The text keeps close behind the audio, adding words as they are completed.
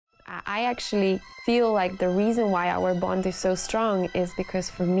I actually feel like the reason why our bond is so strong is because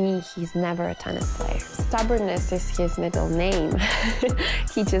for me, he's never a tennis player. Stubbornness is his middle name.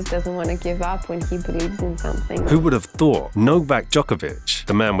 He just doesn't want to give up when he believes in something. Who would have thought Novak Djokovic,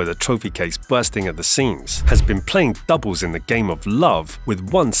 the man with a trophy case bursting at the seams, has been playing doubles in the game of love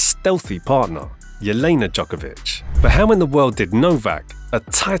with one stealthy partner, Jelena Djokovic. But how in the world did Novak, a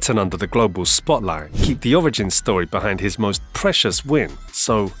titan under the global spotlight, keep the origin story behind his most precious win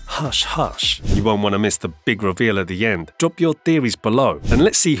so hush-hush? You won't want to miss the big reveal at the end. Drop your theories below, and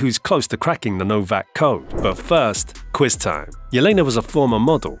let's see who's close to cracking the Novak code. But first, quiz time. Jelena was a former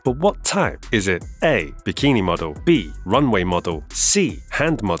model, but what type? Is it A. Bikini model, B. Runway model, C.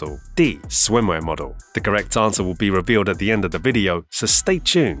 Hand model, D. Swimwear model? The correct answer will be revealed at the end of the video, so stay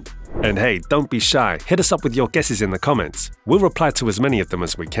tuned. And hey, don't be shy, hit us up with your guesses in the comments. We'll reply to as many of them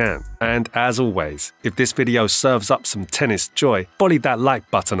as we can. And as always, if this video serves up some tennis joy, volley that like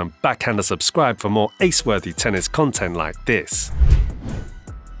button and backhand a subscribe for more ace-worthy tennis content like this.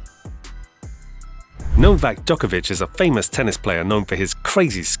 Novak Djokovic is a famous tennis player known for his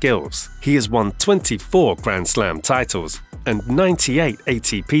crazy skills. He has won 24 Grand Slam titles and 98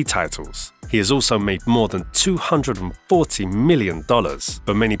 ATP titles. He has also made more than $240 million.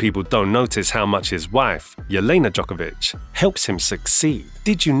 But many people don't notice how much his wife, Jelena Djokovic, helps him succeed.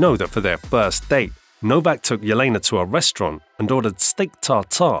 Did you know that for their first date, Novak took Jelena to a restaurant and ordered steak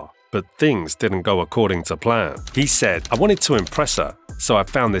tartare? But things didn't go according to plan. He said, "I wanted to impress her, so I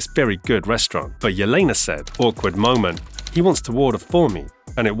found this very good restaurant." But Jelena said, awkward moment, "He wants to order for me,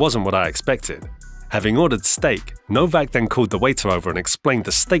 and it wasn't what I expected." Having ordered steak, Novak then called the waiter over and explained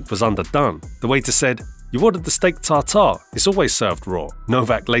the steak was underdone. The waiter said, "You ordered the steak tartare, it's always served raw."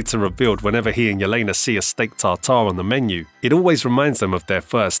 Novak later revealed whenever he and Jelena see a steak tartare on the menu, it always reminds them of their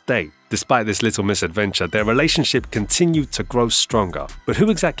first date. Despite this little misadventure, their relationship continued to grow stronger. But who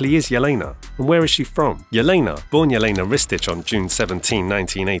exactly is Jelena, and where is she from? Jelena, born Jelena Ristic on June 17,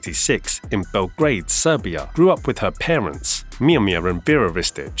 1986, in Belgrade, Serbia, grew up with her parents, Miomir and Vera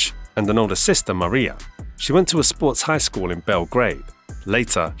Ristic, and an older sister, Maria. She went to a sports high school in Belgrade.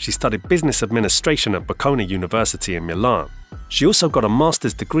 Later, she studied business administration at Bikini University in Milan. She also got a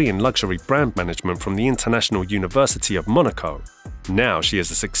master's degree in luxury brand management from the International University of Monaco. Now she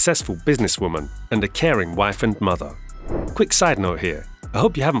is a successful businesswoman and a caring wife and mother. Quick side note here, I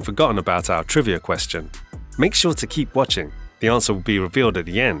hope you haven't forgotten about our trivia question. Make sure to keep watching, the answer will be revealed at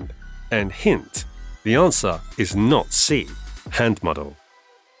the end. And hint, the answer is not C, hand model.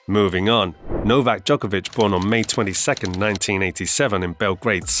 Moving on, Novak Djokovic, born on May 22, 1987 in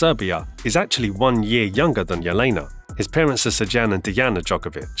Belgrade, Serbia, is actually 1 year younger than Jelena. His parents are Srđan and Dijana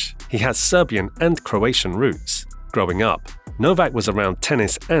Djokovic. He has Serbian and Croatian roots. Growing up, Novak was around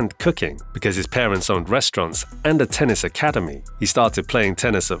tennis and cooking because his parents owned restaurants and a tennis academy. He started playing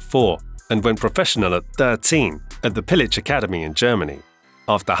tennis at 4 and went professional at 13 at the Pilic Academy in Germany.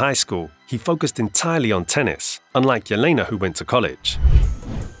 After high school, he focused entirely on tennis, unlike Jelena who went to college.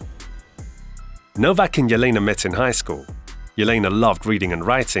 Novak and Jelena met in high school. Jelena loved reading and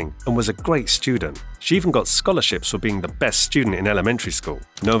writing and was a great student. She even got scholarships for being the best student in elementary school.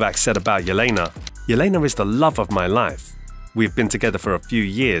 Novak said about Jelena, "Jelena is the love of my life. We've been together for a few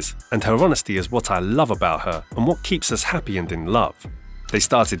years, and her honesty is what I love about her and what keeps us happy and in love." They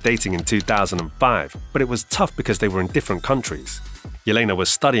started dating in 2005, but it was tough because they were in different countries. Jelena was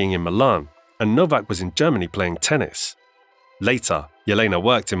studying in Milan, and Novak was in Germany playing tennis. Later, Jelena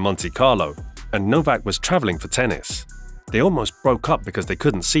worked in Monte Carlo, and Novak was traveling for tennis. They almost broke up because they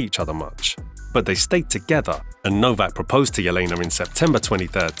couldn't see each other much. But they stayed together, and Novak proposed to Jelena in September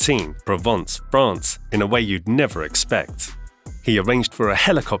 2013, Provence, France, in a way you'd never expect. He arranged for a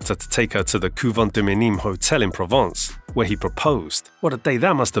helicopter to take her to the Couvent de Minim Hotel in Provence, where he proposed. What a day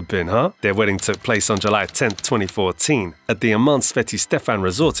that must have been, huh? Their wedding took place on July 10, 2014, at the Amant Sveti Stefan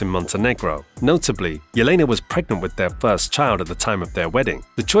Resort in Montenegro. Notably, Jelena was pregnant with their first child at the time of their wedding.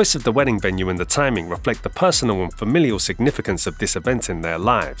 The choice of the wedding venue and the timing reflect the personal and familial significance of this event in their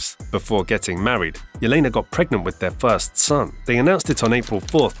lives. Before getting married, Jelena got pregnant with their first son. They announced it on April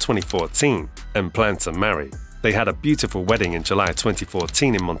 4, 2014, and planned to marry. They had a beautiful wedding in July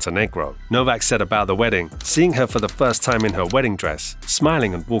 2014 in Montenegro. Novak said about the wedding, "Seeing her for the first time in her wedding dress,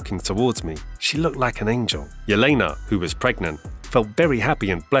 smiling and walking towards me, she looked like an angel." Jelena, who was pregnant, felt very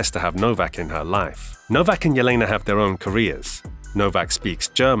happy and blessed to have Novak in her life. Novak and Jelena have their own careers. Novak speaks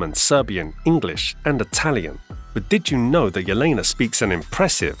German, Serbian, English, and Italian. But did you know that Jelena speaks an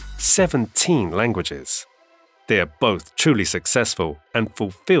impressive 17 languages? They are both truly successful and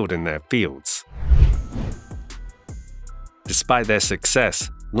fulfilled in their fields. Despite their success,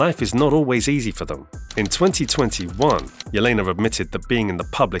 life is not always easy for them. In 2021, Jelena admitted that being in the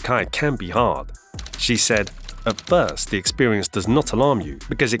public eye can be hard. She said, "At first, the experience does not alarm you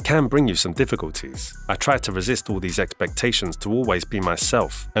because it can bring you some difficulties. I try to resist all these expectations to always be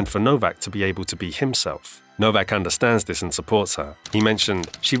myself and for Novak to be able to be himself." Novak understands this and supports her. He mentioned,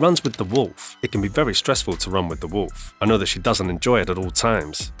 "She runs with the wolf. It can be very stressful to run with the wolf. I know that she doesn't enjoy it at all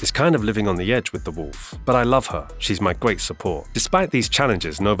times. It's kind of living on the edge with the wolf. But I love her. She's my great support." Despite these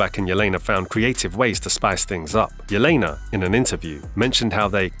challenges, Novak and Jelena found creative ways to spice things up. Jelena, in an interview, mentioned how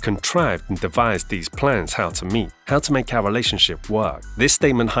they contrived and devised these plans how to meet, how to make our relationship work. This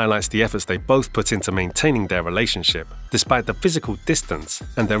statement highlights the efforts they both put into maintaining their relationship, despite the physical distance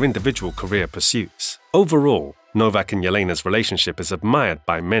and their individual career pursuits. Overall, Novak and Jelena's relationship is admired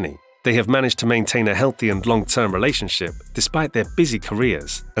by many. They have managed to maintain a healthy and long-term relationship despite their busy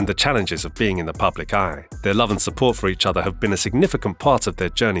careers and the challenges of being in the public eye. Their love and support for each other have been a significant part of their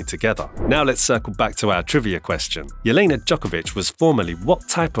journey together. Now let's circle back to our trivia question. Jelena Djokovic was formerly what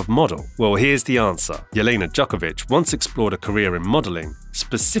type of model? Well, here's the answer. Jelena Djokovic once explored a career in modeling,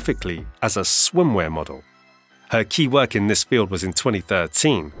 specifically as a swimwear model. Her key work in this field was in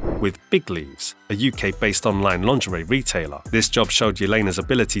 2013 with Big Leaves, a UK-based online lingerie retailer. This job showed Jelena's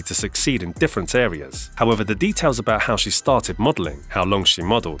ability to succeed in different areas. However, the details about how she started modeling, how long she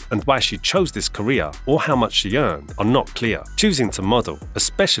modeled, and why she chose this career or how much she earned are not clear. Choosing to model,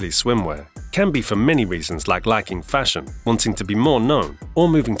 especially swimwear, can be for many reasons like liking fashion, wanting to be more known, or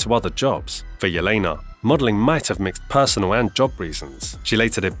moving to other jobs. For Jelena, modeling might have mixed personal and job reasons. She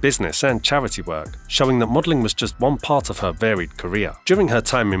later did business and charity work, showing that modeling was just one part of her varied career. During her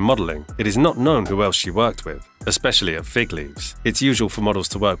time in modeling, it is not known who else she worked with, especially at Fig Leaves. It's usual for models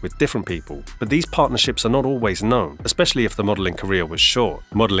to work with different people, but these partnerships are not always known, especially if the modeling career was short.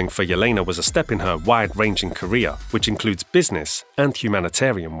 Modeling for Jelena was a step in her wide-ranging career, which includes business and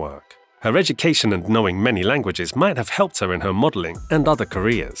humanitarian work. Her education and knowing many languages might have helped her in her modeling and other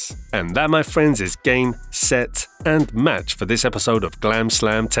careers. And that, my friends, is game, set, and match for this episode of Glam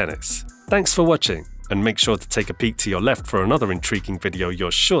Slam Tennis. Thanks for watching, and make sure to take a peek to your left for another intriguing video you're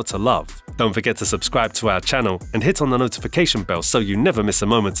sure to love. Don't forget to subscribe to our channel and hit on the notification bell so you never miss a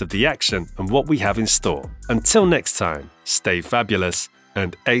moment of the action and what we have in store. Until next time, stay fabulous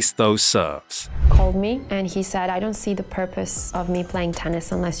and ace those serves. Called me and he said, "I don't see the purpose of me playing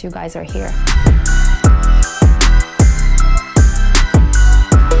tennis unless you guys are here."